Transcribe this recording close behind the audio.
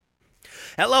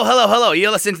Hello, hello, hello. You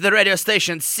listen to the radio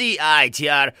station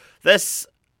CITR. This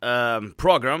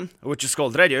program, which is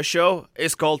called Radio Show,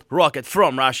 is called Rocket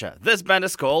from Russia. This band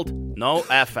is called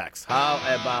NoFX. How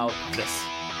about this?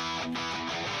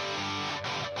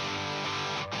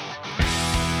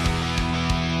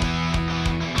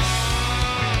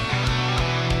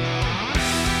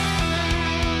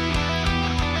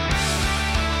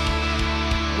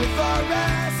 With our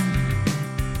rest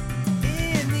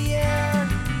in the air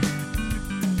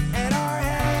and our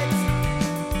heads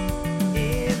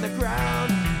in the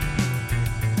ground,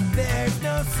 there's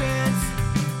no sense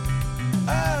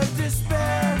of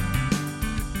despair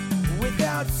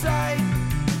without sight,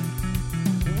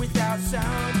 without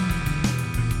sound.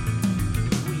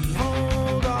 We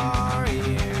hold our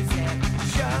ears and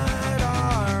shut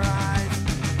our eyes.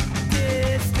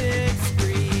 Distant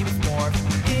screams morph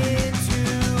into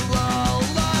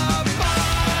lullabies.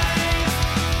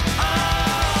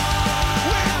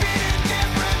 We're beating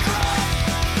different drums.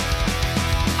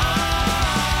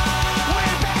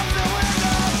 We're back to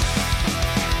window.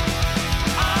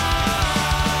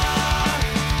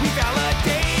 We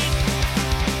validate,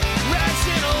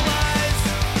 rationalize,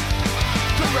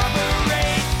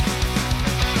 corroborate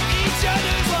each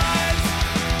other's lives.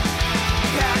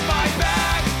 Pat my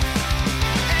back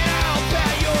and I'll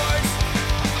pat yours.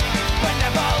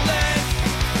 Benevolent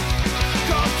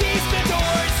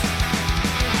conquistadors.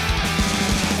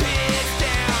 Piss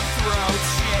down throat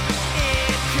shit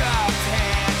in cupped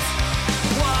hands.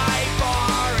 Wipe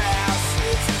our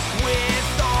asses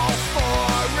with all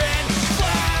foreign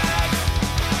flags.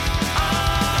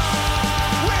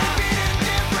 We're beating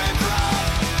different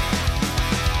drums.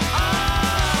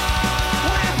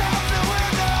 We're about to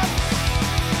win them.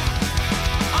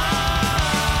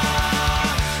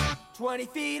 20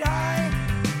 feet high,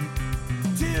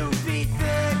 2 feet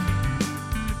thick,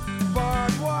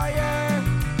 barbed wire,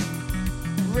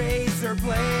 razor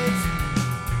blades.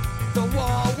 The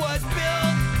wall was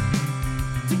built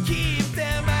to keep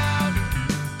them out,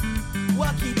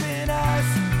 while keeping us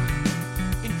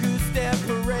in goose-step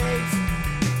parades.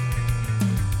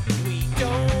 We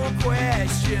don't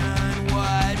question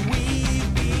what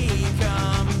we've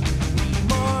become. We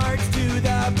march to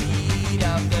the beat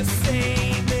of the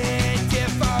same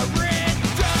indifferent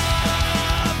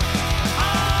drum.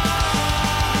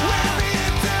 We're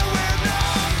beating till we're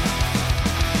numb.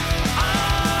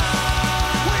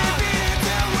 We're beating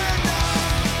till we're numb.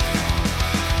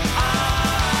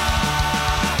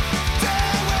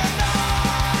 Till we're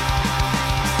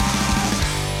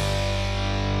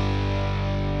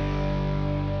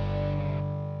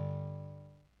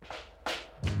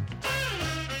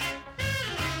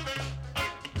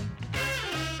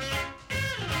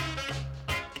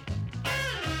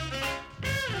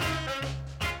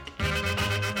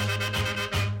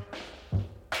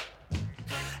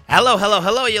Hello, hello,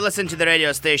 hello. You listen to the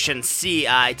radio station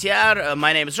CITR.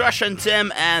 My name is Russian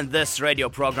Tim, and this radio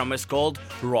program is called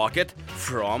Rocket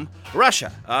from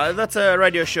Russia. That's a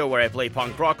radio show where I play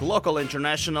punk rock, local,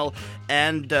 international,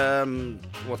 and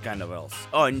what kind of else?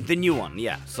 Oh, and the new one,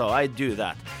 yeah. So I do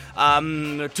that.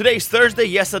 Today's Thursday,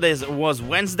 yesterday was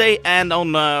Wednesday, and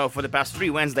on for the past 3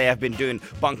 Wednesdays I've been doing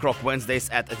Punk Rock Wednesdays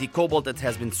at the Cobalt. It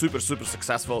has been super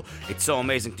successful. It's so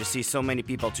amazing to see so many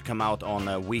people to come out on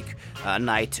a week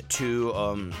night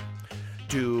to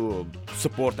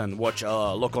support and watch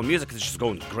local music. It's just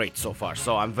going great so far.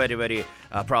 So I'm very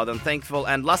proud and thankful.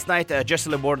 And last night, Jesse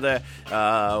Laborde,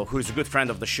 who is a good friend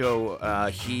of the show,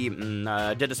 he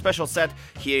did a special set.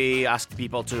 He asked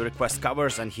people to request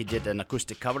covers, and he did an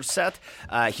acoustic cover set.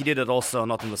 He did it also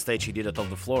not on the stage, he did it on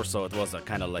the floor, so it was a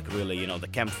kind of like really, the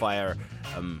campfire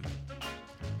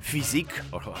physique,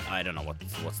 or I don't know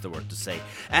what's the word to say.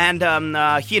 And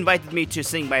he invited me to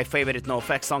sing my favorite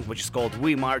NoFX song, which is called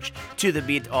We March to the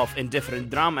Beat of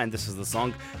Indifferent Drum, and this is the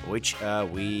song which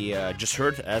we just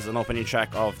heard as an opening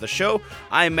track of the show.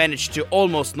 I managed to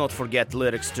almost not forget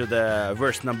lyrics to the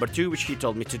verse number 2, which he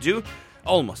told me to do.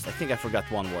 Almost. I think I forgot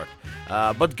one word.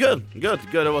 But good.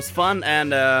 It was fun,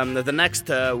 and the next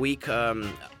week...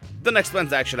 The next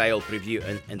Wednesday, actually, I'll preview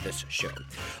in this show.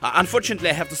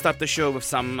 Unfortunately, I have to start the show with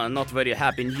some not very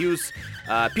happy news.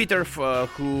 Peter,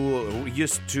 who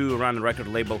used to run a record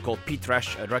label called Pete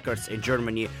Trash Records in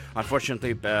Germany,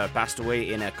 unfortunately passed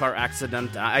away in a car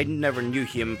accident. I never knew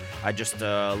him. I just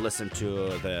listened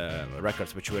to the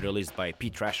records which were released by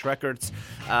Pete Trash Records.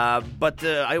 But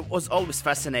I was always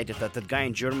fascinated that that guy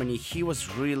in Germany, he was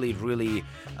really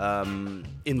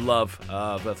in love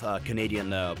with Canadian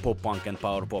pop punk and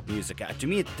power pop music. To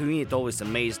me, it always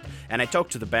amazed. And I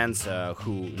talked to the bands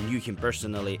who knew him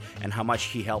personally and how much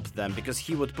he helped them, because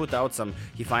he would put out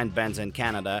he find bands in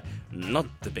Canada, not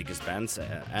the biggest bands,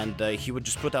 and he would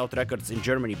just put out records in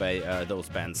Germany by those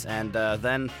bands. And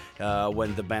then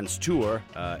when the bands tour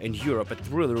in Europe, it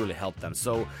really helped them.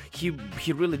 So he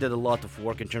really did a lot of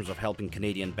work in terms of helping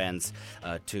Canadian bands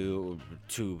to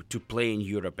play in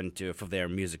Europe and for their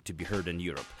music to be heard in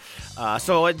Europe.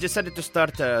 So I decided to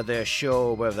start the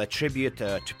show with a tribute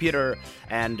to Peter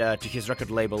and to his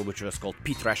record label, which was called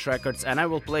P-Trash Records. And I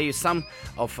will play you some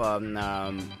of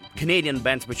Canadian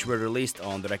bands which were released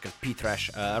on the record P-Trash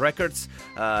Records,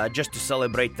 just to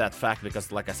celebrate that fact,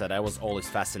 because like I said, I was always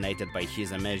fascinated by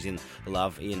his amazing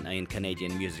love in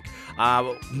Canadian music.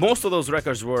 Most of those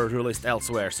records were released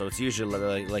elsewhere, so it's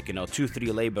usually like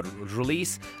 2-3 label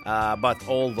release, but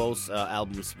all those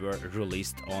albums were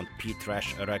released on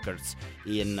P-Trash Records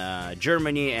in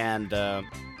Germany, and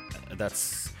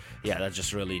that's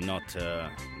just really not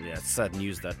sad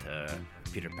news that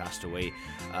Peter passed away.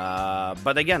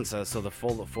 But again, so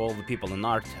for all the people in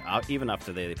art, even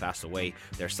after they passed away,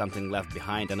 there's something left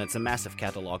behind, and it's a massive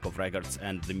catalog of records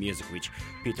and the music which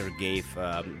Peter gave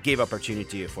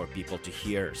opportunity for people to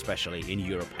hear, especially in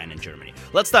Europe and in Germany.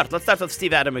 Let's start with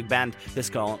Steve Atomic Band. This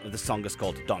song is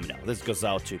called Domino. This goes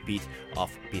out to Pete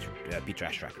of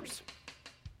P-Trash Records.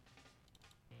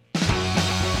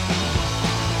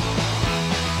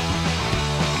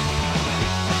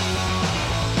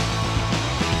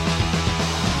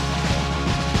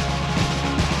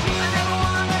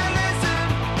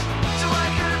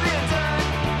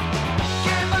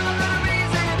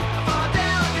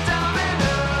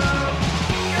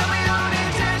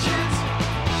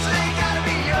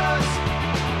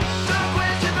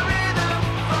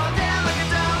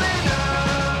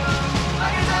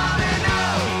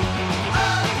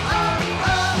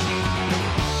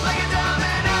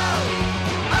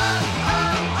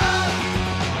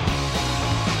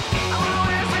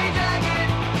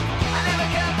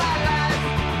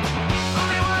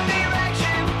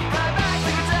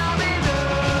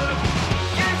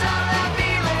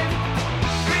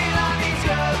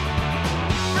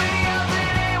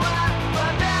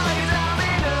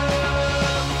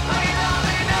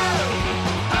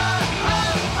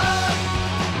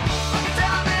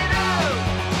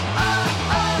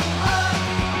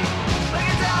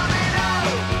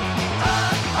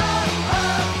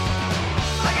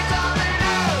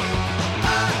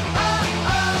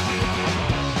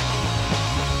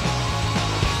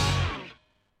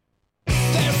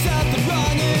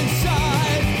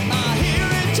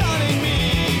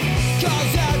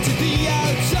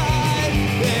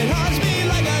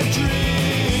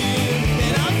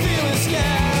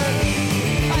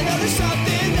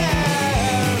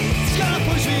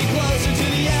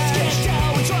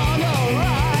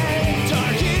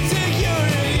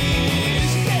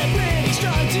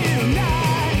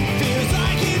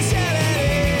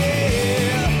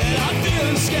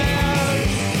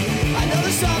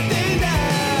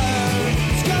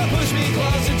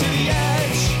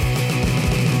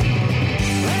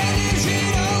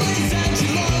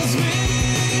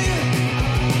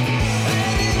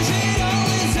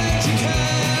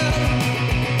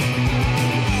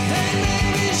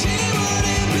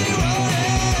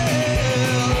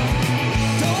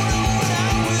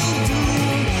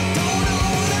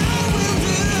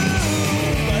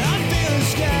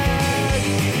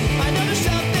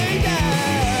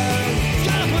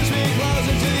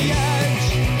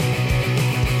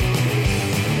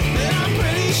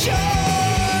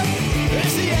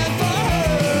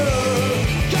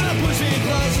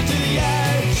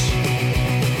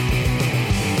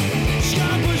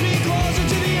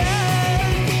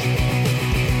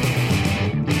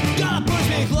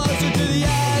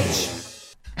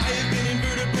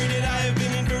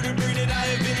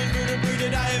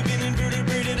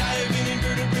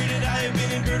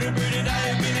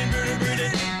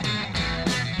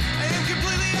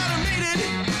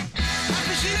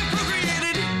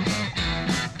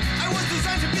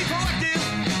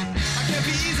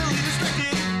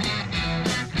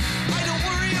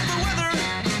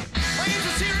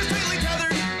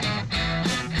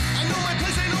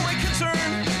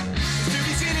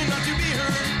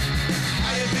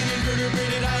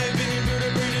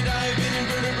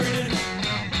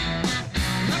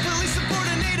 Police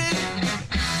subordinated,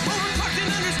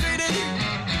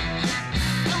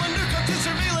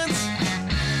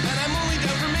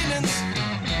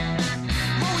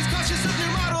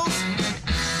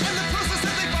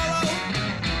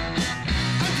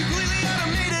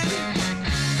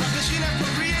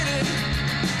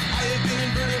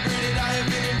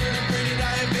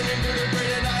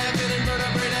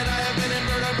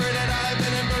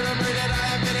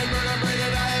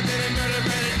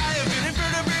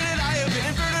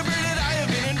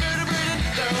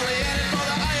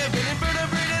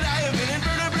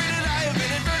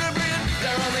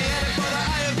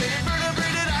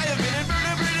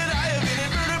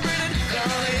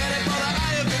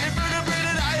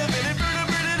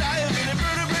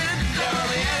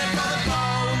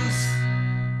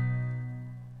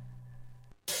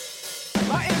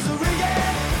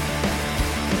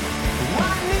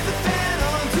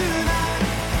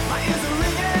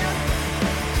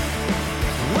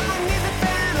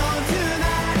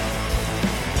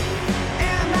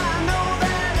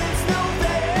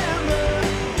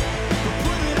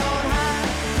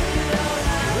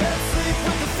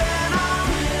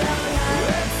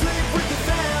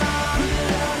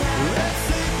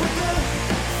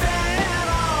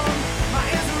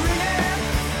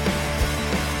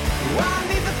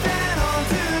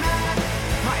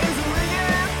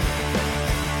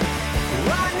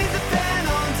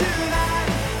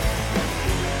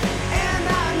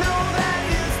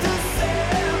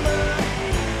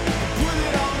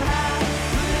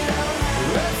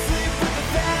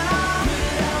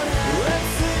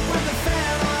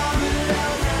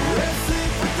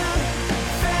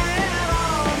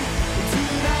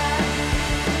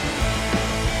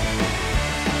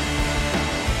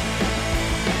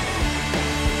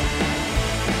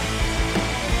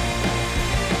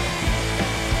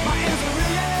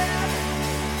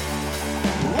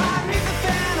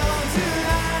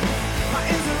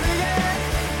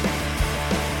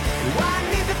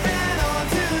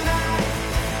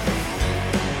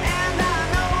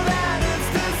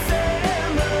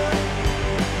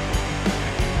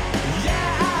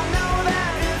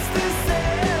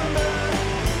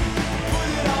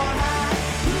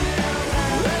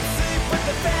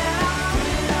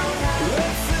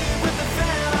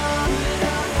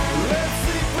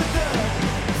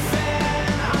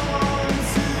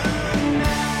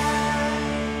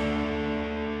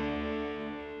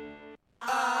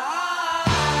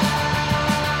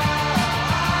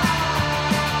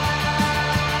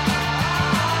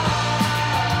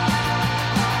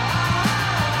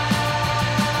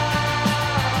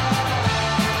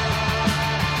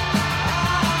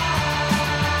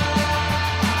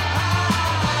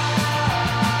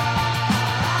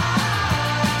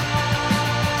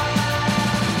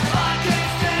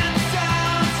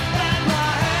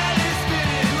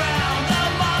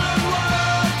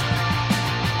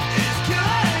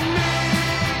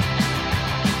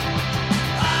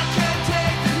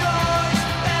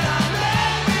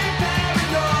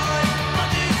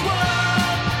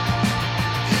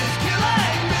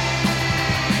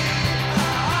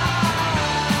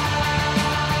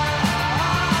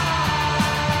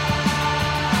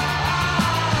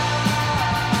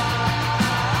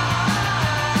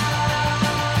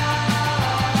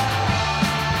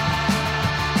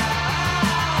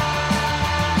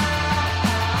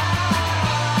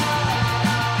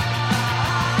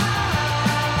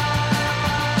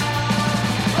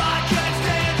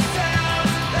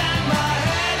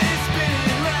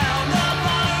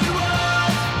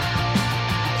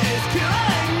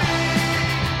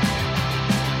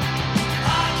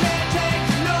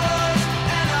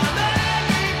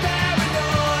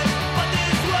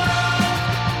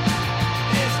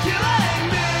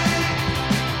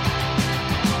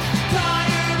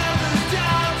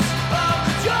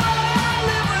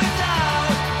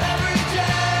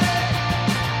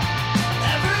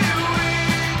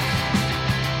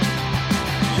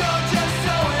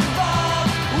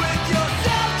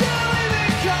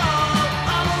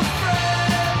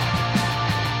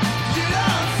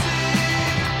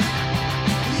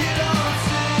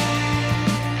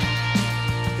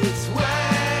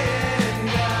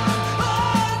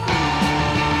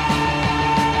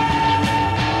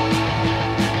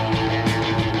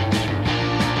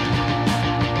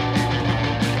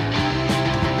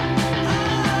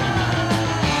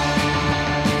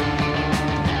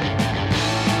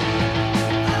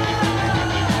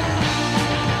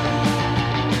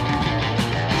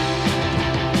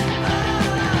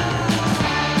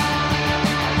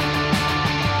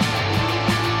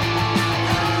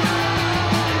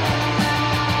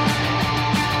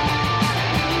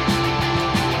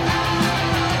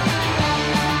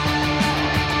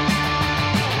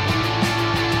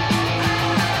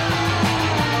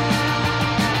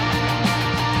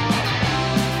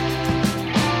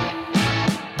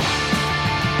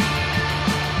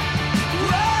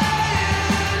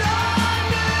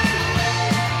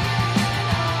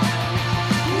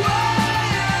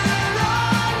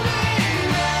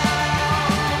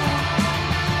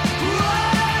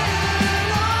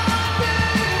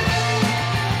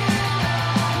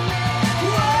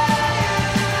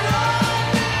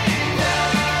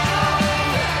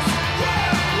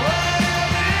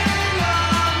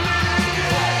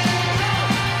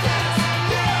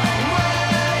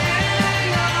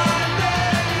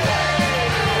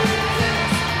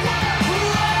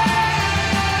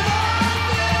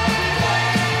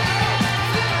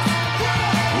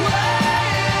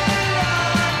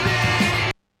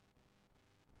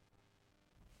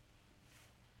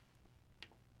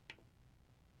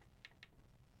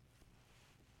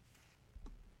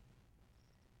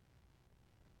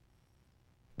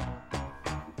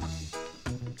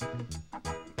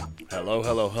 Hello,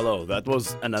 hello, hello. That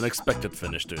was an unexpected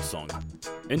finish to a song.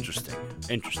 Interesting,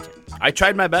 interesting. I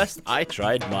tried my best.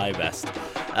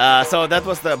 So that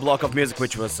was the block of music,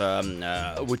 which went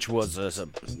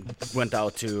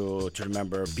out to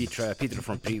remember Peter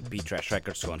from P-Trash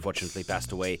Records, who unfortunately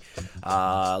passed away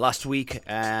last week.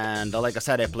 And like I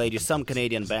said, I played you some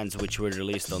Canadian bands which were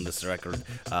released on this record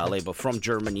label from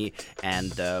Germany.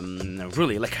 And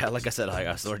really, like I said,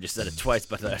 I already said it twice,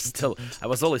 but I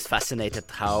was always fascinated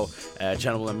how a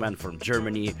gentleman from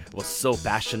Germany was so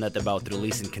passionate about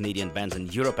releasing Canadian bands in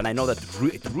Europe. And I know that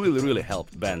it really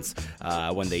helped bands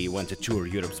when they went to tour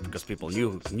Europe, because people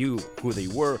knew who they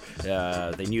were,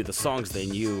 they knew the songs, they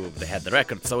had the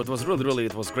records. So it was really a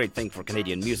great thing for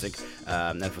Canadian music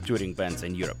and for touring bands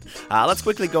in Europe. Let's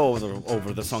quickly go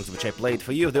over the songs which I played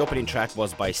for you. The opening track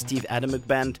was by Steve Adamek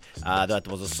Band. That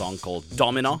was a song called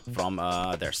Domino from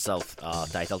their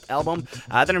self-titled album.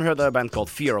 Then I heard a band called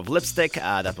Fear of Lipstick.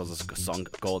 That was a song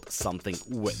called Something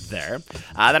With There.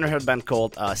 Then I heard a band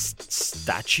called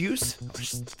Statues,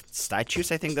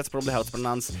 I think that's probably how it's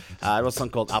pronounced. It was a song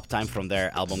called Uptime from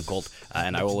their album called,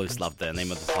 and I always loved the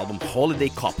name of this album, Holiday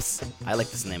Cops. I like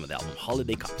this name of the album,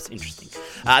 Holiday Cops. Interesting.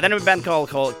 Then a band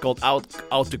called Out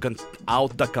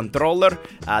the Controller.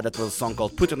 That was a song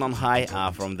called Put It On High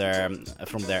from their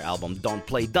album Don't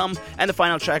Play Dumb. And the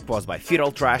final track was by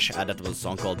Feral Trash. That was a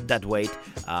song called Dead Weight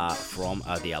from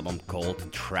the album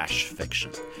called Trash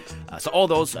Fiction. So all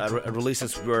those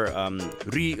releases were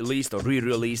released or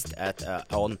re-released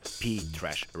on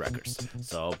P-Trash Records.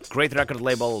 So great record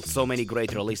label, so many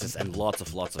great releases, and lots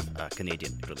of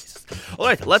Canadian releases. All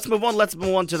right, let's move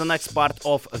on to the next part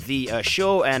of the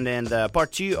show. And in the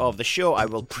part 2 of the show, I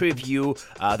will preview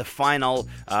the final,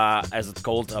 as it's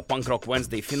called, Punk Rock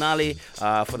Wednesday finale.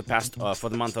 For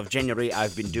the month of January,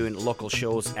 I've been doing local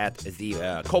shows at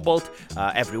the Cobalt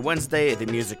every Wednesday. The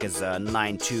music is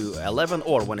 9 to 11,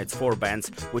 or when it's 4 bands,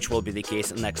 which will be the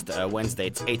case next Wednesday,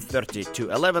 it's 8:30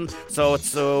 to 11. So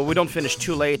we don't finish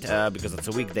too late because it's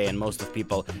a weekday and most of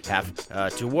people have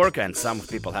to work, and some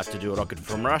people have to do Rocket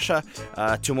from Russia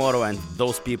tomorrow, and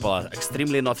those people are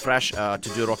extremely not fresh to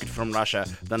do Rocket from Russia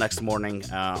the next morning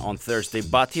on Thursday.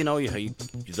 But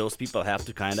those people have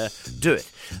to kind of do it.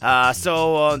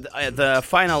 So the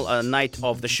final night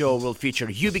of the show will feature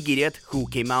Yubi Gideon, who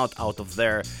came out of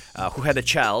their who had a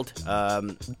child,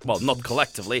 well, not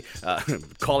collectively,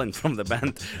 Colin from the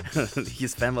band,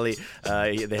 his family,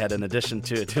 they had an addition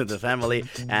to the family,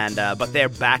 and but they're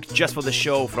back just for the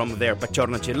show from their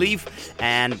paternity leave,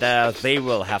 and they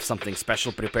will have something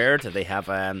special prepared. They have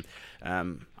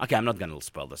okay, I'm not gonna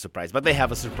spoil the surprise, but they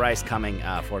have a surprise coming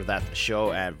for that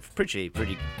show, and pretty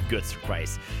good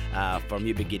surprise from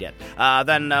Yubi Gideon.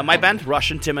 Then my band,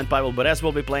 Russian Tim and Pavel Beres,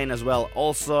 will be playing as well,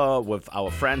 also with our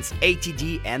friends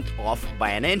ATD and Off by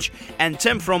an Inch. And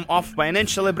Tim from Off by an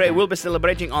Inch will be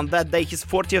celebrating on that day his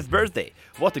 40th birthday.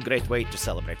 What a great way to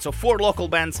celebrate. So 4 local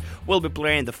bands will be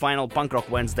playing the final Punk Rock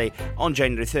Wednesday on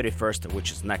January 31st,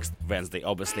 which is next Wednesday,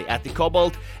 obviously, at the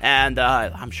Cobalt. And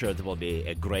I'm sure there will be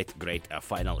a great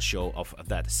final show of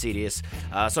that series.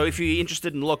 So if you're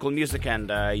interested in local music and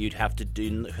you'd have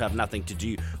nothing to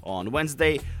do on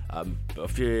Wednesday,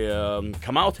 if you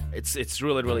come out, it's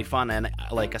really fun, and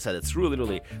like I said, it's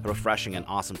really refreshing and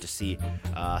awesome to see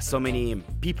so many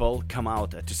people come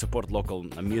out to support local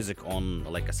music on,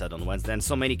 like I said, on Wednesday. And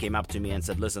so many came up to me and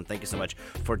said, listen, thank you so much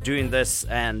for doing this,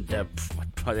 and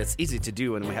it's easy to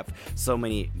do when we have so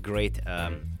many great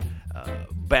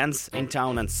bands in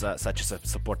town and such a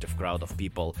supportive crowd of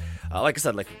people. Like I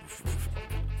said,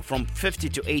 from 50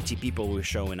 to 80 people were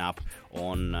showing up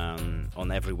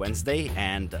on every Wednesday,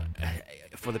 and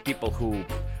for the people who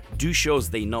do shows,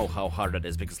 they know how hard it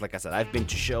is, because like I said, I've been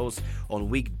to shows on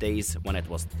weekdays when it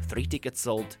was 3 tickets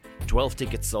sold, 12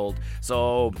 tickets sold.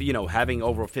 So having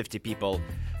over 50 people,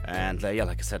 and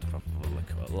like I said,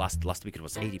 last week it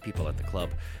was 80 people at the club.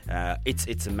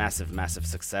 It's a massive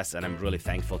success, and I'm really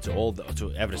thankful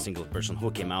to every single person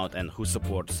who came out and who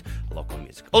supports local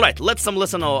music. All right, let's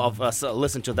listen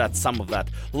to some of that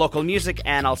local music,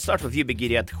 and I'll start with Yubi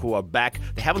Gideon, who are back.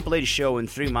 They haven't played a show in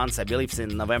 3 months. I believe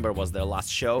in November was their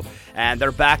last show, and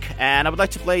they're back. And I would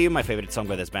like to play you my favorite song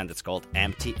by this band. It's called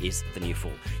Empty Is the New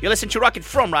Fool. You listen to Rocket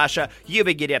from Russia.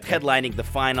 Yubi Gideon headlining the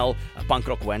final Punk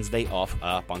Rock Wednesday of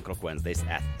Punk Rock Wednesdays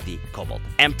at the Cobalt.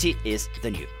 Empty is the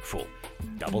New Fool.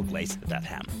 Double glaze that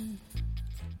ham.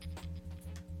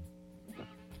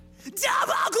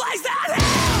 Double glaze that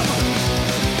ham!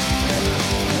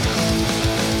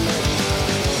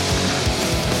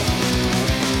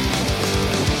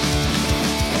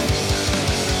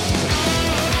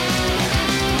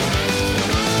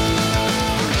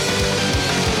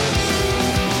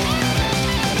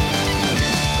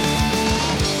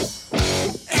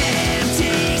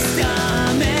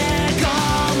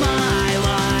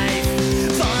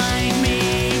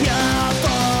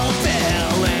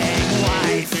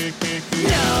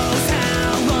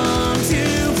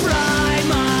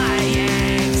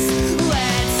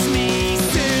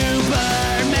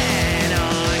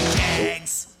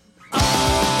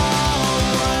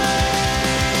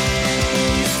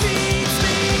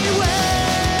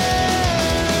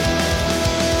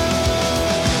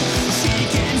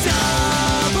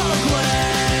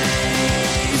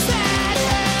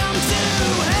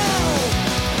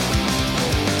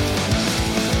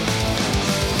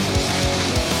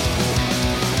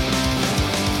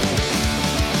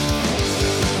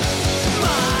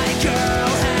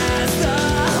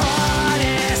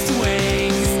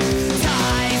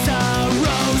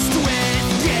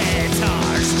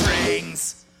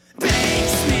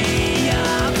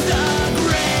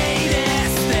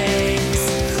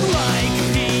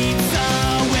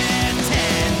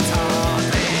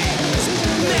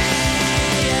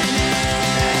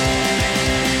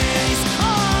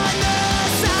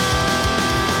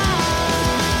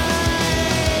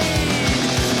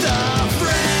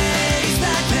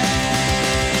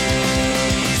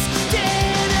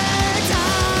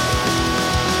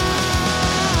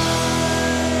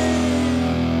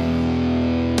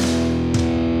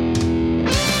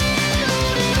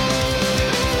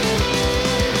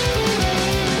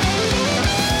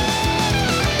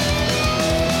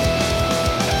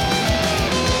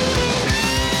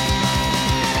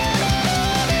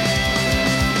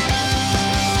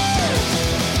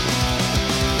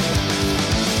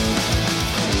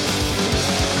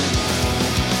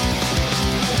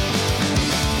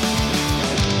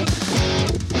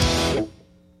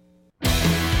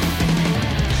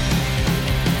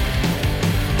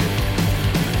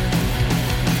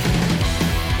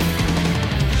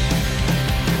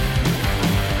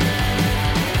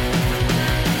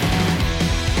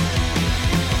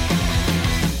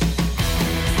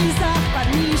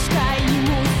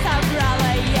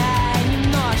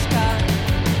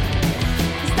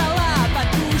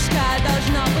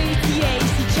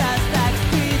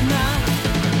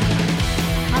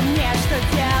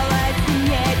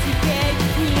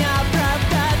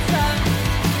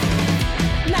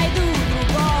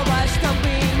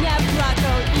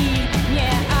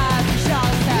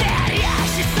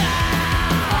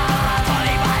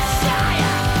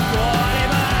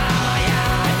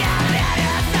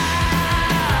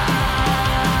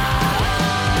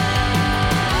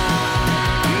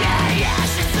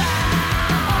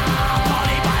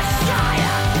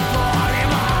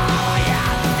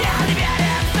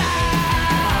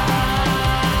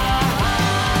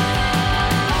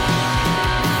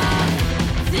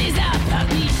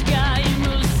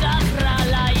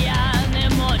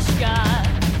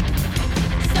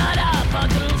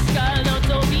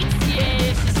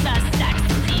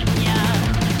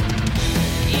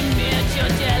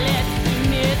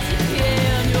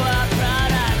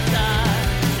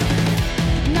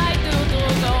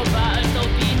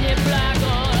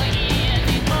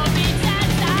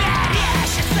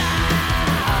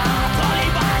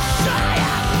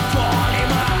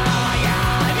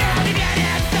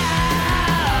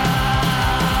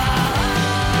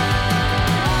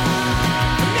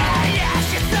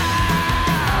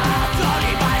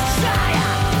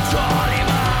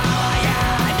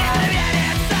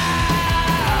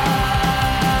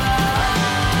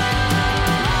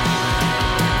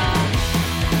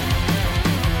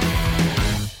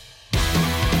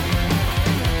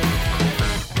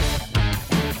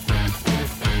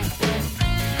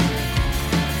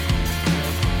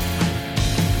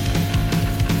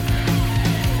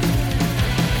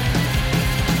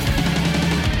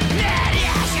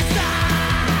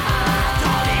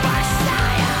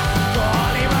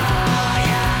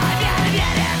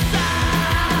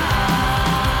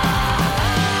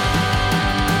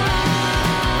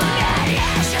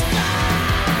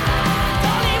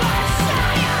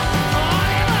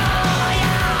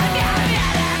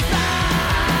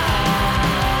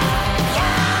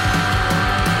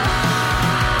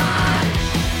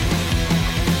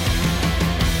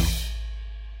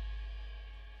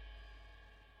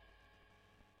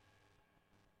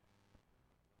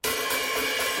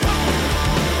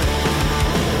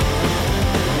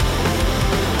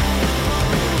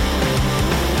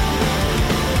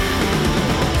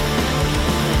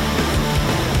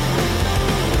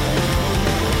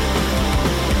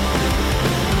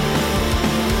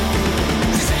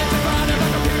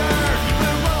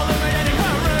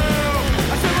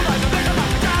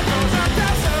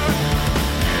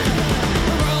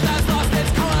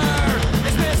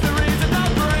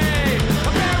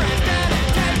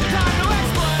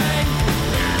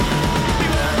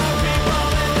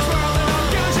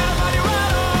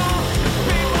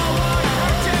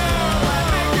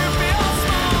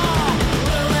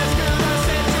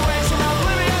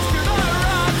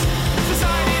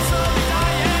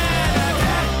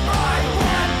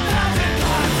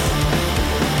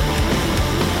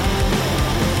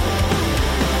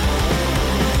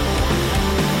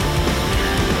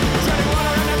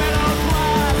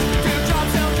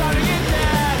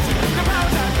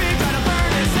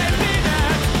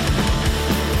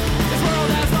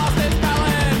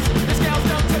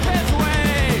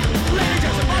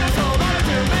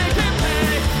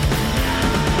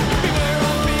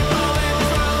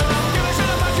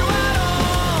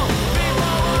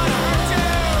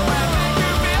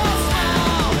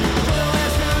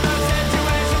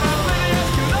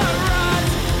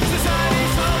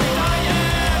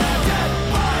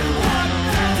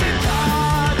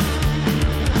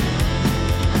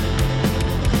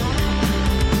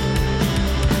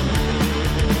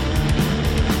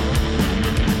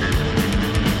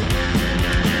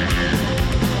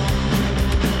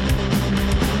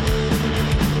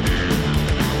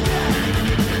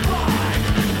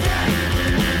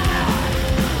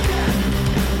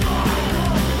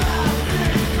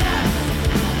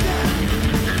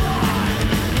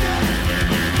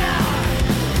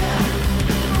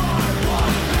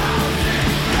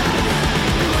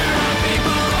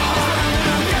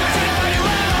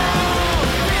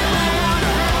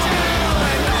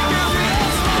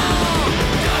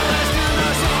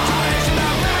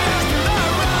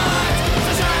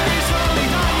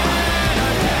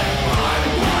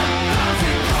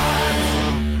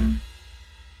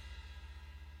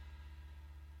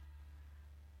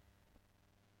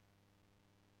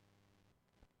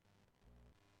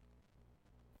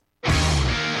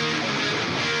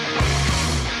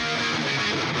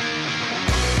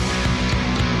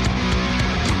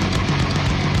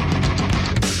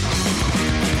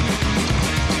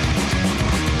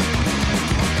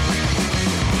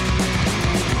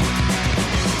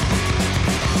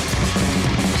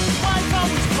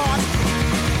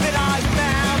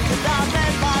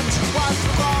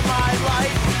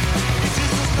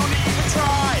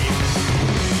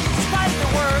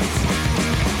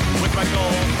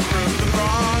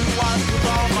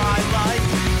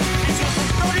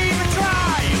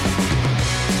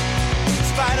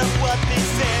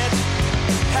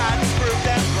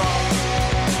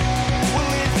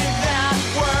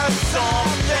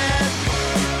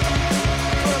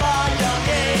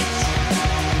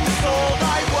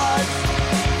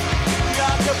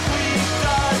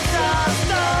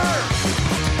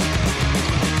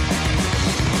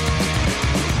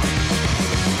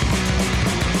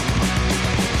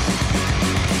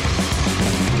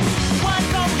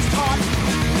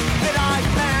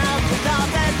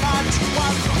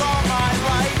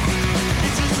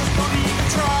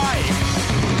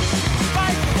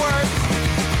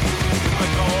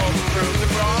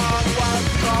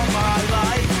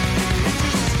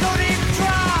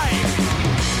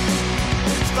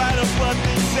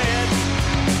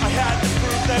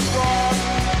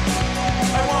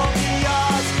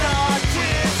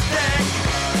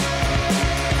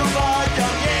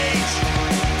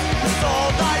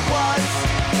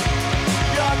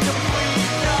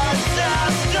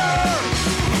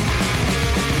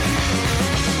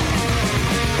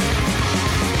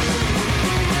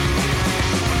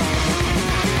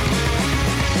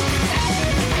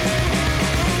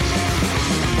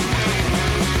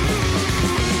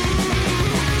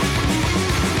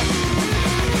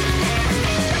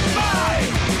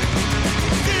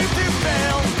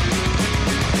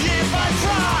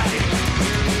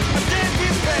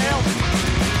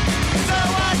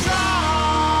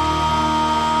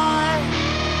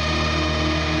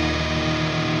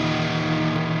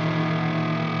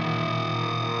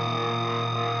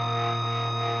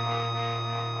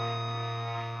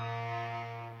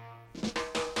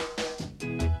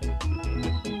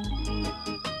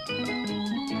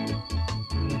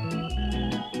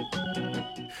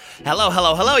 Hello,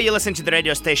 hello, hello. You listen to the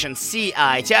radio station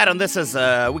CITR, and this is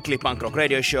a weekly punk rock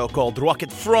radio show called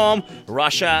Rocket from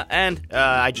Russia. And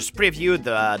I just previewed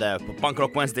the Punk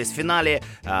Rock Wednesdays finale,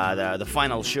 the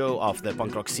final show of the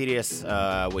punk rock series,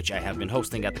 which I have been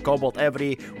hosting at the Cobalt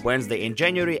every Wednesday in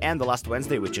January. And the last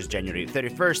Wednesday, which is January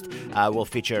 31st, will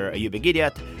feature You Big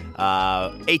Idiot,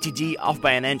 ATD, Off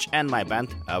by an Inch, and my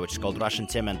band, which is called Russian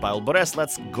Tim and Pavel Bures.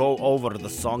 Let's go over the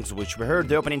songs which we heard.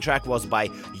 The opening track was by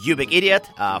You Big Idiot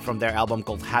from their album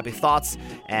called Happy Thoughts,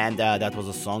 and that was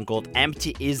a song called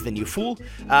Empty is the New Fool.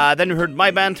 Then we heard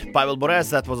my band, Pavel Bures.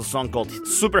 That was a song called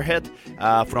Super Hit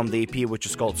from the EP, which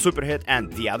is called Super Hit,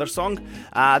 and the other song.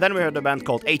 Then we heard a band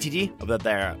called ATD, with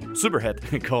their super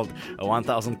hit called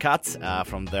 1000 Cuts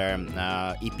from their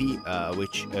EP,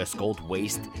 which is called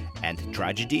Waste and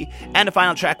Tragedy. And the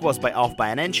final track was by Off by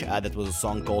an Inch. That was a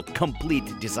song called Complete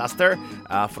Disaster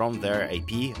from their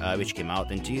EP, which came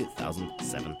out in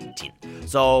 2017.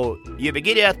 So, You Big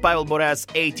Idiot, Pavel Bures,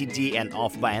 ATD, and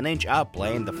Off by an Inch are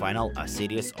playing the final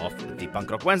series of the Punk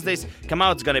Rock Wednesdays. Come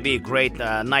out, it's gonna be a great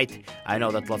night. I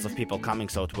know that lots of people coming,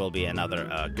 so it will be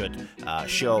another good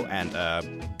show and a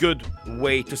good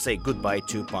way to say goodbye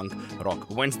to Punk Rock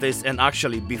Wednesdays and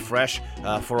actually be fresh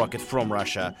for Rocket from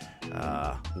Russia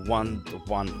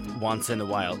once in a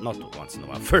while. Not once in a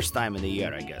while, first time in a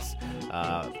year, I guess.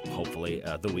 Hopefully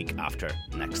the week after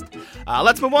next.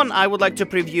 Let's move on. I would like to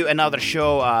preview another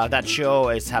show. That show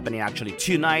is happening actually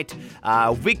tonight.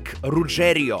 Vic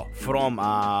Ruggiero from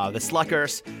the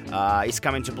Slackers is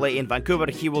coming to play in Vancouver.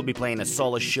 He will be playing a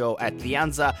solo show at the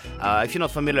Anza. If you're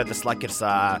not familiar, the Slackers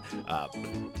are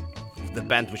the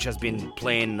band which has been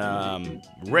playing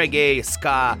reggae,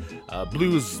 ska,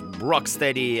 blues,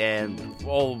 rocksteady, and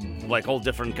all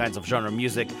different kinds of genre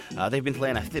music. They've been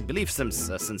playing, I believe, since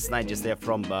 90s. They're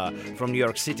from New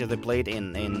York City. They played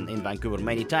in Vancouver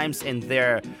many times, and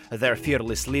their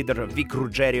fearless leader Vic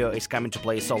Ruggiero is coming to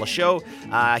play a solo show.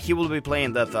 He will be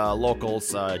playing with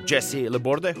locals Jesse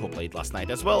Laborde, who played last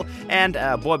night as well, and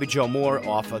Bobby Joe Moore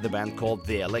of the band called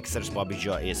The Elixirs. Bobby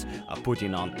Joe is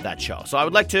putting on that show. So I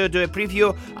would like to do a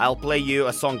preview. I'll play you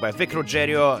a song by Vic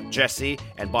Ruggiero, Jesse,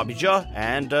 and Bobby Joe,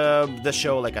 and the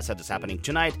show, like I said, is happening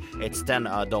tonight. It's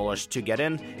 $10 to get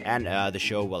in, and the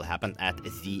show will happen at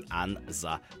the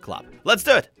Anza Club. Let's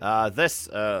do it. This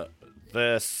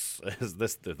is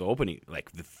the opening,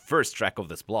 like the first track of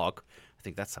this block. I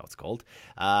think that's how it's called.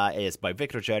 Is by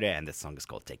Vic Ruggiero, and this song is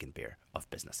called "Taking Care of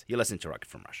Business." You listen to Rocket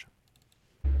from Russia.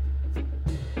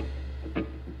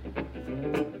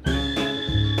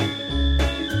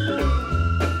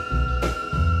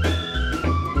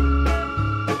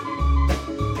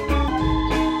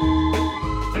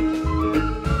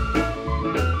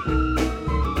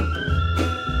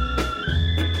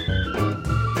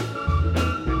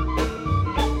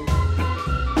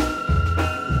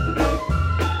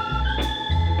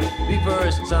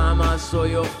 First time I saw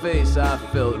your face, I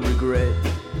felt regret.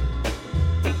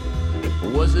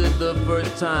 Was it the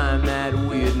first time that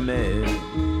we had met?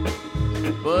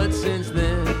 But since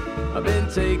then, I've been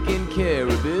taking care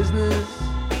of business.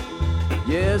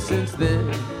 Yeah, since then,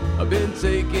 I've been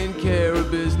taking care of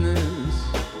business.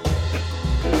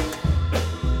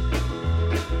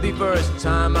 The first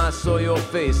time I saw your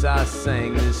face, I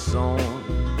sang this song.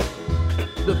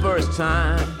 The first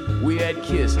time we had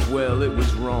kissed, well, it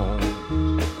was wrong.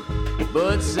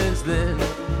 But since then,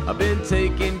 I've been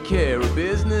taking care of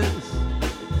business.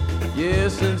 Yeah,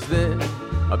 since then,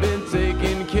 I've been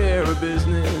taking care of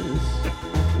business.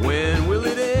 When will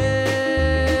it end?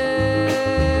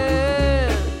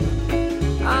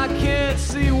 I can't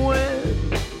see when,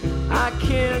 I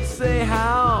can't say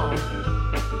how.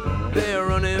 They're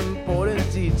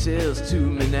unimportant details to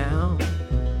me now.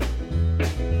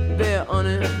 They're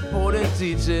unimportant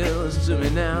details to me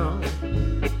now.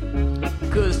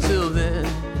 'Cause till then,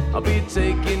 I'll be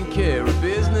taking care of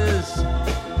business.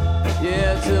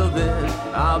 Yeah, till then,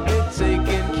 I'll be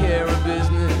taking care of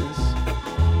business.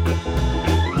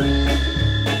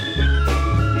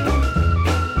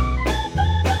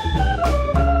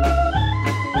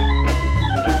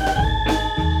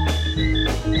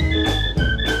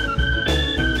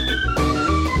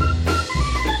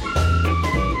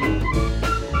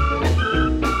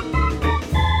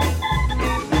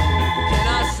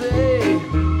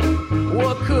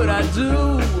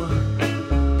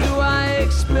 Do I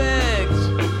expect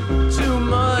too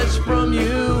much from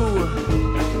you?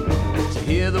 To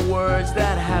hear the words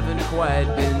that haven't quite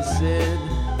been said.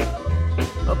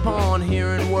 Upon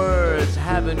hearing words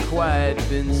haven't quite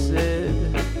been said.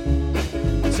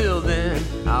 Till then,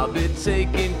 I'll be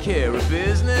taking care of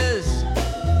business.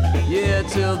 Yeah,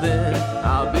 till then,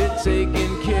 I'll be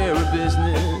taking care of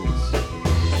business.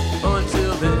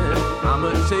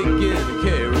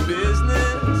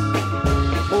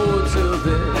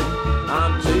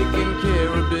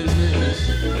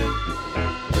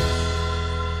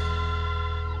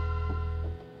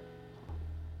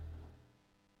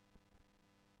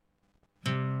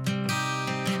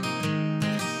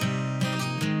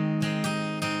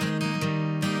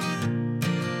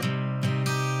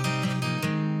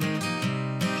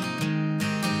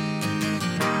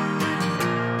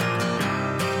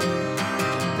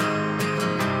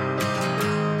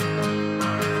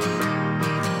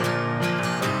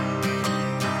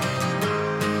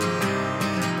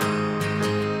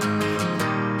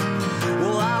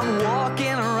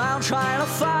 around trying to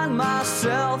find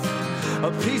myself,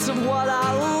 a piece of what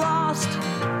I lost.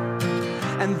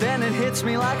 And then it hits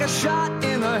me like a shot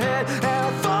in the head, and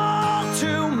I fall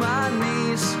to my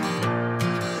knees.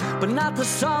 But not to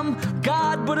some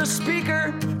god, but a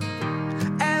speaker.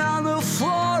 And on the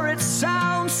floor it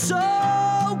sounds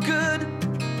so good,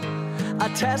 a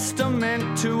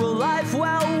testament to a life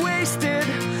well wasted.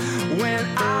 When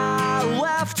I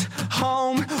left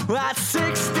home at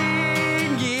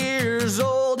 16 years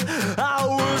old, I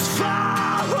was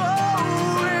following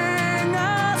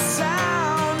a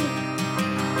sound,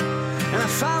 and I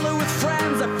found it with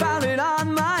friends, I found it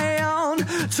on my own.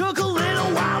 Took a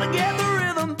little while to get the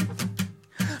rhythm,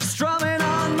 strumming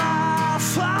on my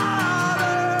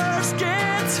father's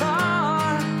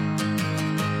guitar.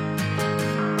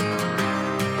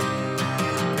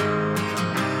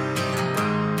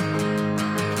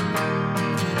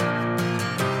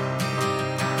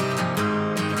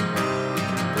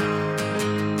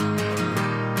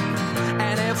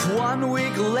 And if 1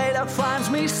 week later finds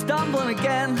me stumbling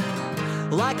again,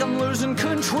 like I'm losing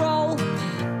control,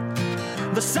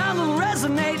 the sound will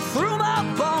resonate through my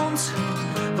bones,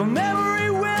 the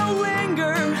memory will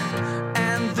linger,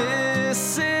 and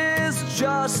this is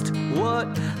just what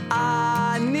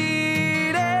I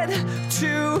needed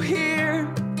to hear.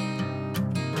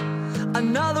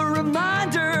 Another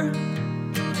reminder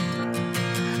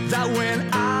that when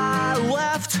I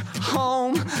left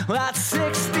home at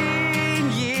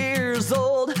 16 years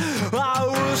old, I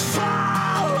was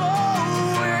following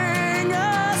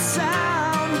a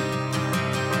sound,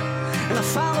 and I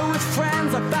found it with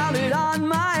friends, I found it on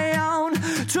my own.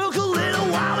 Took a little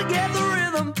while to get the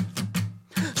rhythm,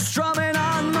 strumming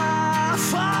on my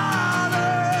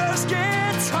father's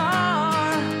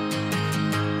guitar.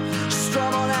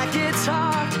 Strum on that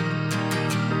guitar.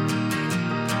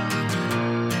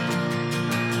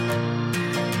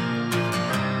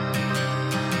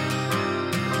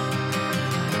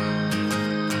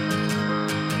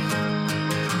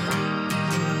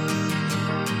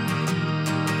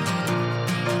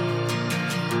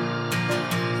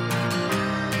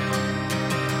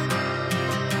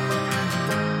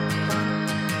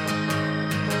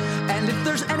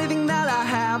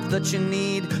 That you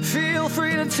need, feel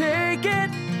free to take it.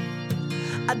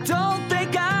 I don't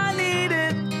think I need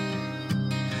it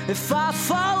if I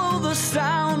follow the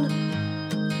sound.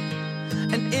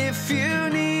 And if you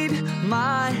need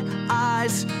my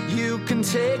eyes, you can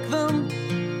take them.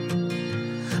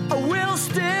 I will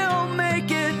still make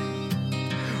it.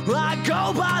 I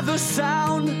go by the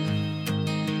sound.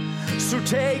 So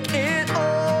take it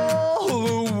all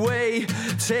away,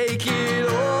 take it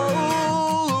all.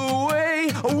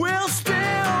 We'll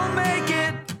still make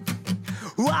it.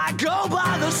 I go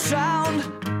by the sound.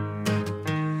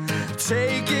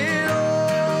 Take it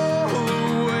all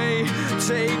away.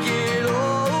 Take it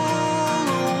all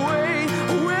away.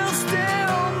 We'll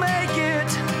still make it.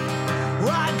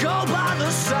 I go by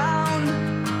the sound.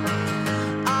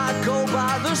 I go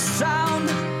by the sound.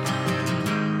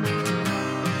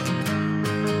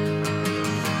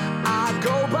 I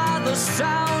go by the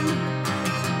sound.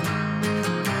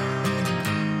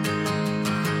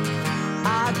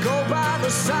 Go by the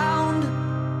sound.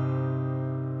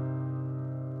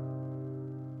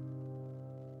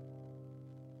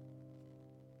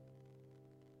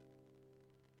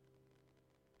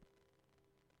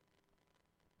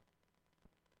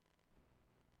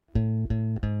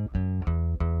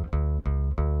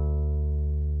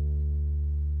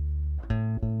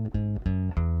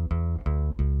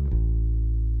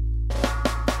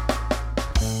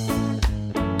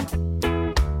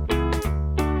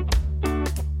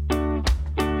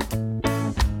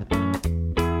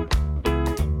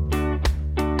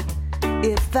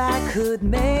 If I could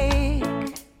make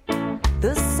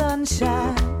the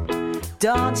sunshine,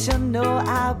 don't you know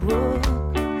I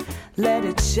would let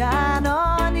it shine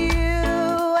on you?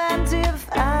 And if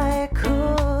I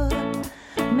could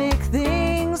make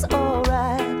things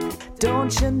alright,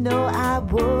 don't you know I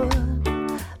would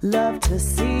love to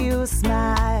see you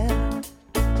smile?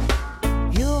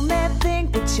 You may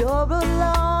think that you're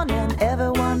alone and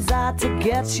everyone's out to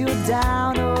get you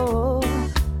down, oh,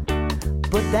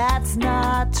 but that's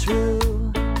not true.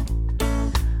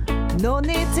 No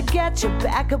need to get your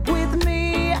back up with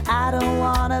me. I don't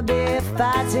wanna be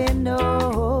fighting,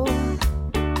 no,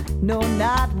 no,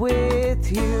 not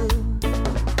with you.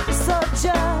 So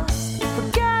just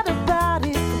forget about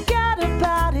it, forget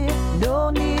about it. No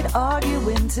need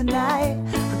arguing tonight.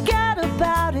 Forget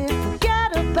about it,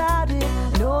 forget about it.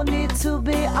 No need to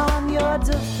be on your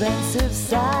defensive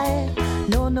side.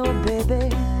 No, no,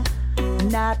 baby,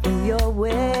 not when you're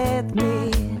with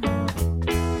me.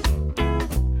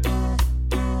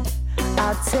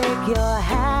 take your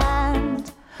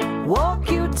hand, walk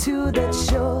you to the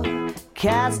shore,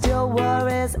 cast your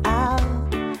worries out,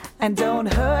 and don't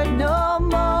hurt no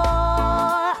more.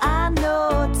 I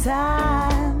know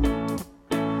time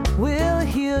will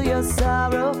heal your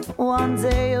sorrow. One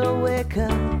day you'll wake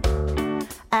up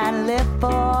and live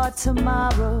for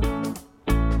tomorrow.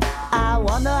 I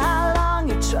wonder how long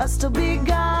your trust will be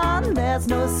gone. There's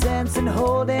no sense in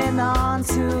holding on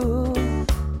to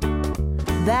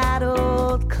that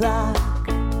old clock.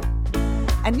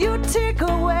 And you tick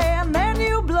away and then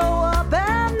you blow up,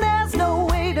 and there's no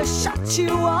way to shut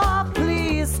you off.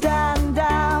 Please stand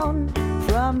down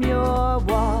from your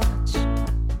watch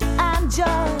and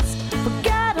just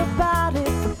forget about it,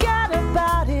 forget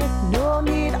about it. No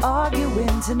need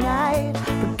arguing tonight.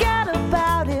 Forget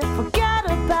about it, forget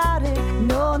about it.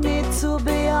 No need to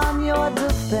be on your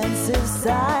defensive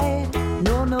side.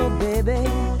 No, no, baby,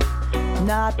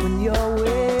 not when you're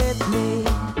with me.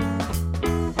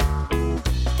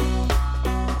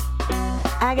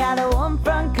 I got a warm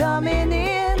front coming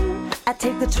in. I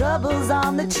take the troubles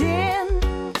on the chin.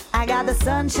 I got the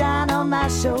sunshine on my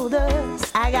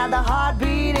shoulders. I got the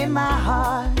heartbeat in my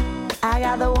heart. I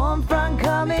got the warm front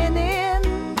coming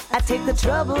in. I take the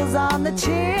troubles on the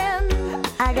chin.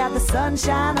 I got the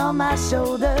sunshine on my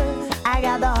shoulders. I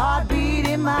got the heartbeat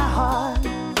in my heart.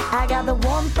 I got the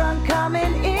warm front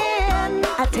coming in.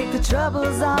 I take the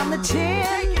troubles on the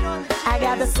chin. I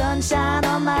got the sunshine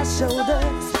on my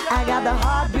shoulders. I got the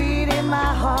heartbeat in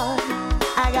my heart.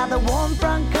 I got the warm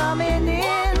front coming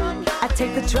in. I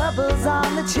take the troubles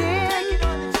on the chin.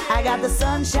 I got the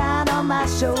sunshine on my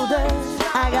shoulders.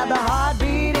 I got the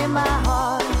heartbeat in my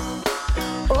heart.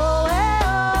 Oh,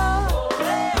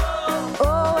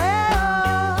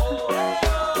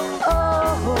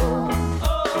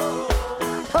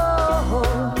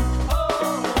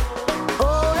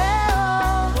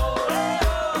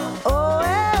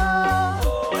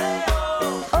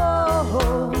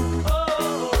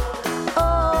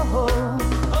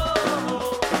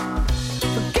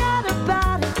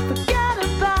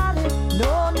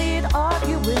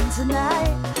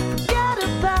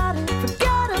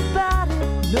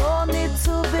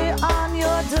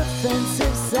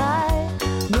 defensive side.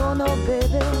 No, no,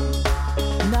 baby,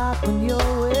 not when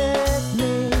you're with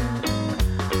me.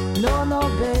 No, no,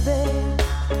 baby,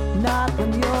 not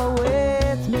when you're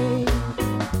with me.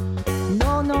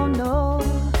 No, no, no.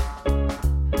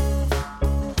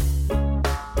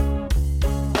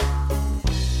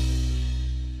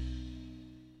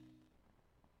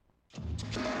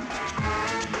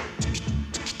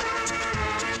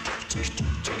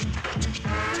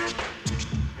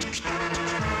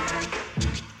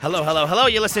 Hello, hello, hello.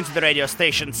 You're listening to the radio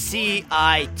station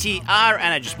CITR,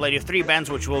 and I just played you three bands,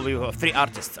 three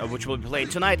artists, which will be playing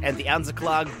tonight. And the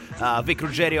Anzaclag, Vic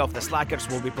Ruggiero of the Slackers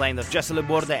will be playing with Jesse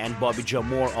Liborde and Bobby Joe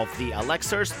Moore of the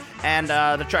Alexers. And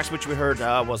the tracks which we heard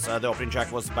the opening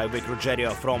track was by Vic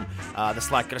Ruggiero from the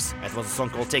Slackers. It was a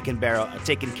song called Taking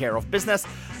Care of Business.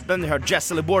 Then we heard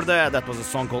Jesse Liborde, that was a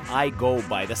song called I Go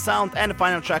By The Sound. And the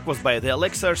final track was by the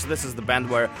Alexers. This is the band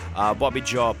where Bobby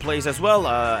Joe plays as well,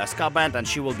 a ska band, and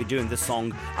she will be doing this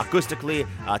song acoustically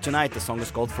tonight. The song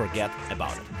is called Forget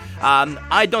About It.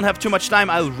 I don't have too much time.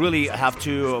 I'll really have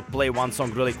to play one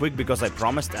song really quick because I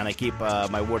promised and I keep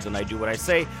my word and I do what I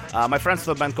say. My friends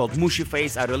from a band called Mushy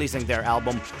Face are releasing their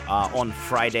album on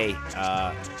Saturday,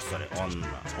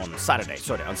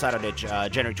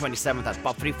 January 27th at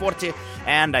Pub 340,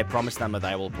 and I promised them that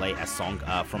I will play a song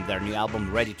from their new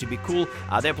album, Ready to Be Cool.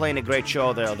 They're playing a great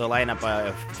show. The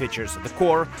lineup features The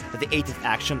Core, The 80th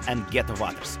Action, and Ghetto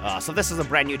Waters. So this is a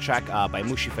brand new track by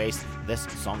Mushy Face. This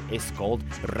song is called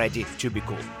Ready to Be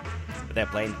Cool. They're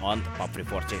playing on the Pub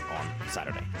 340 on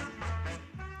Saturday.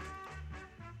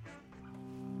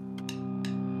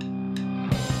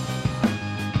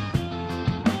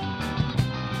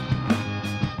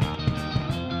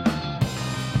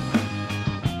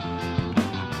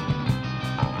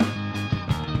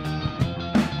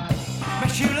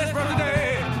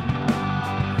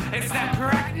 It's not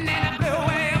correct, and blue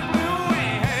and blue,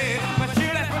 hey, hey.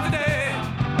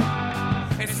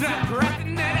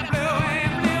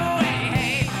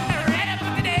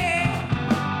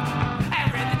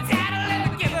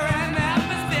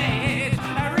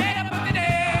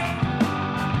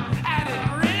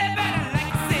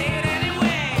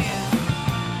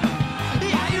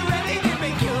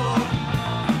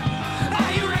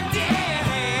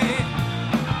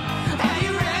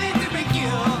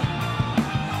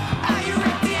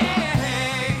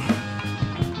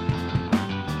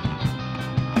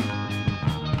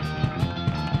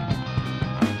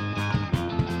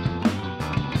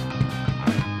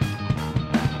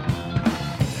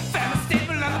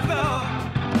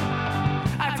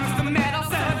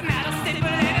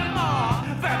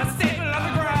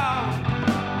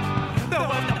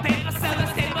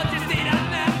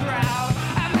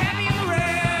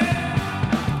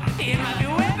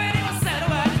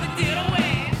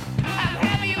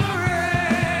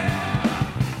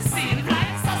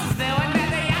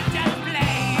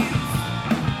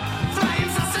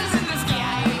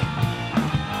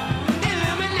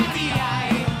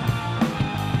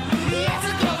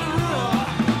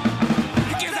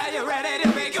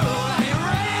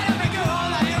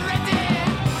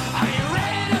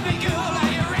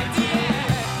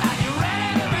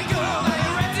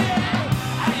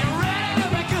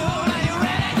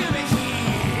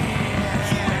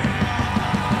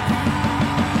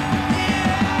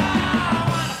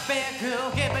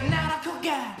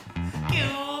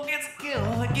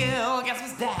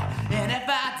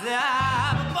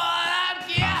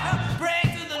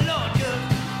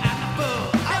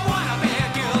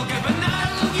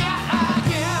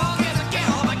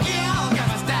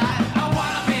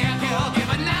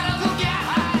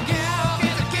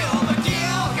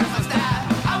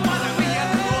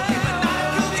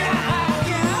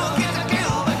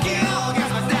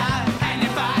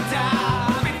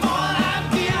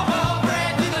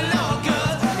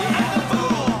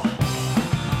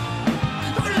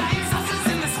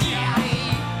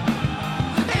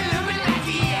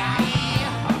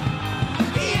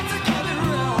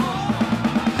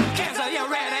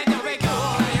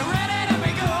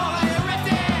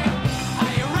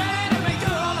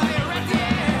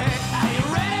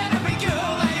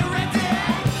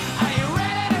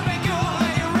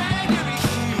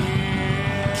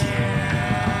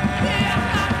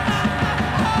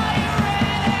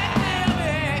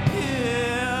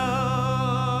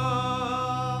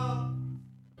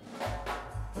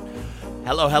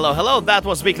 Hello. That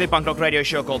was weekly punk rock radio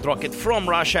show called Rocket from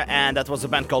Russia, and that was a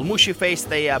band called Mushy Face.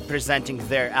 They are presenting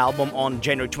their album on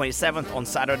January 27th on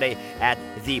Saturday at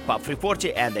the Pub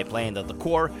 340, and they playing at the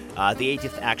Core, the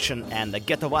 80th Action, and the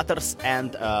Ghetto Waters,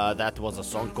 and that was a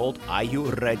song called Are You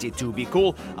Ready to Be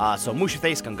Cool? So Mushy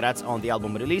Face, congrats on the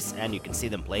album release, and you can see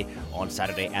them play on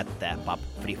Saturday at the Pub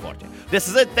 340. This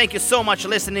is it. Thank you so much for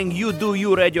listening. You do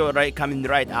you radio coming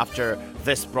right after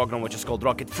this program, which is called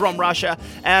Rocket from Russia,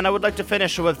 and I would like to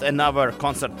finish with another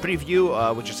concert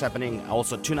preview, which is happening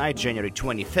also tonight, January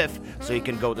 25th. So you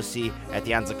can go to see at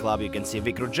the Anza Club. You can see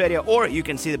Vic Ruggeria, or you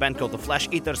can see the band called the Flesh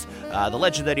Eaters, the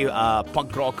legendary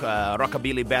punk rock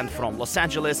rockabilly band from Los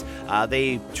Angeles.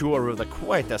 They tour with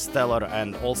quite a stellar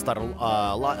and all-star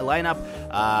lineup.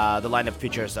 The lineup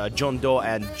features John Doe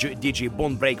and DJ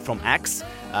Bonebreak from Axe,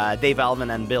 Dave Alvin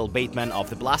and Bill Bateman of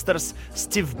the Blasters,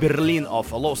 Steve Berlin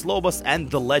of Los Lobos, and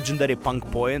the legendary punk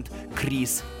poet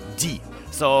Chris D.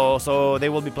 So they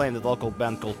will be playing the local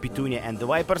band called Petunia and the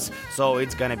Vipers. So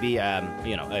it's gonna be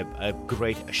a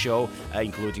great show,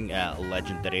 including a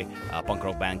legendary punk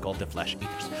rock band called the Flesh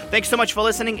Eaters. Thanks so much for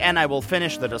listening, and I will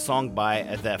finish with a song by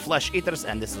the Flesh Eaters,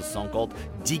 and this is a song called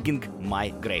Digging My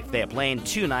Grave. They are playing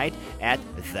tonight at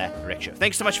the Rickshaw.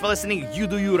 Thanks so much for listening. You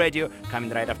do you radio coming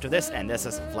right after this, and this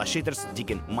is Flesh Eaters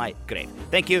Digging My Grave.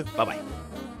 Thank you. Bye bye.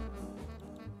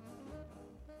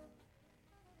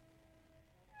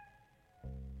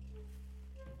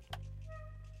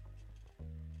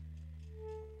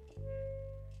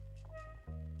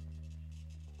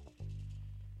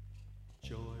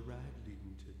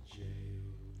 Joyriding to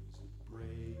jails, it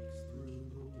breaks through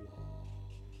the wall.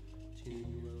 Tin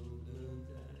rollers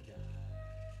that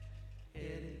die,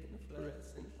 headache and a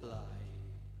fluorescent light.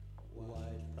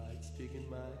 White light sticking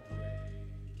my grave,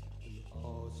 and the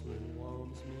porcelain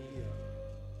warms me up.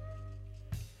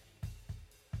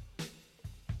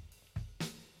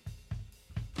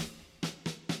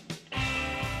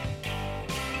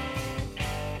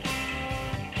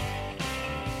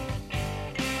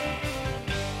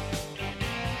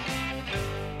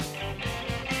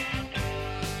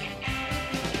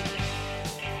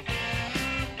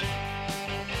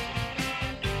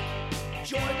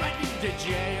 To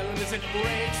jail, and as it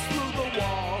breaks through the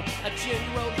wall, a tin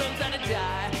roll learns how to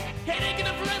die. Headache in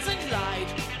a fluorescent light,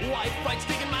 white fright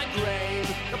sticking my grave.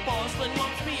 The porcelain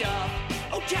wants me up.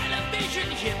 Oh, television,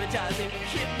 hypnotizing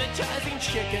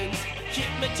chickens,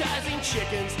 hypnotizing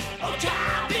chickens. Oh,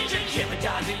 television,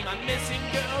 hypnotizing my missing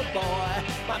girl boy,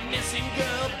 my missing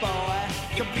girl boy.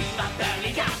 Could be my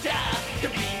family doctor,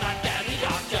 could be my family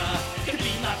doctor, could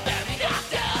be my family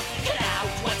doctor. Get out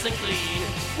what's unclean.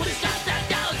 What is that?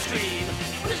 Scream.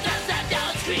 What is that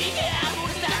down scream? Yeah.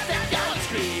 What is that down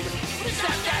scream? What is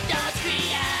that down scream?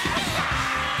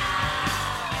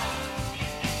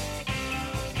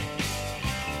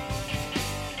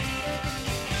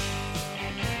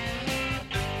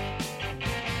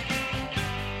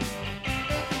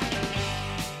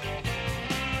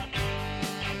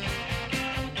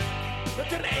 The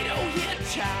tornado hit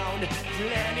town.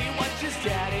 Lenny watches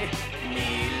daddy.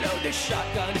 Me load the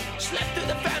shotgun. Slept through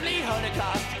the family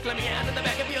holocaust. Climb me hand in the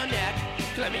back of your neck.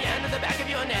 Climb me hand in the back of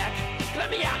your neck. Climb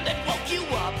me hand that woke you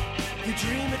up. The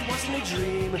dream, it wasn't a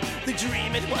dream. The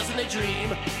dream, it wasn't a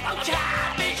dream. Oh,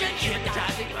 television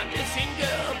hypnotizing my missing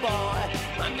girl boy.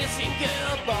 My missing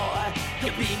girl boy.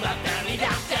 Could be my family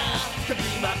doctor. Could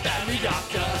be my family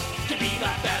doctor. Could be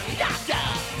my family doctor.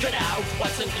 Cut out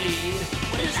what's unclean.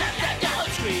 What is that down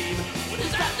scream? What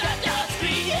is that down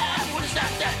scream? Yeah. What is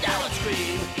that down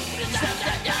scream? What is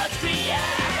that down scream?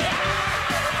 Yeah.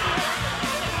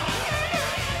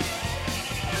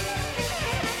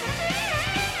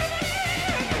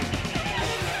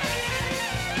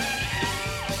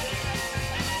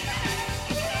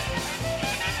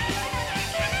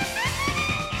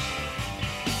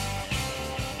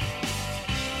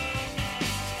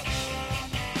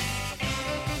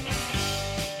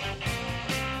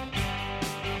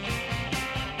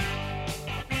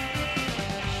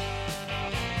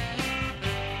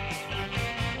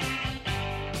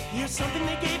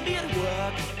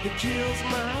 drug. It kills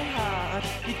my heart,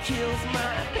 it kills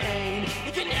my pain.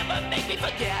 It can never make me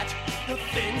forget the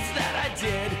things that I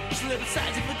did. Slip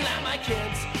aside to glam my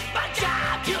kids. My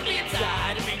job to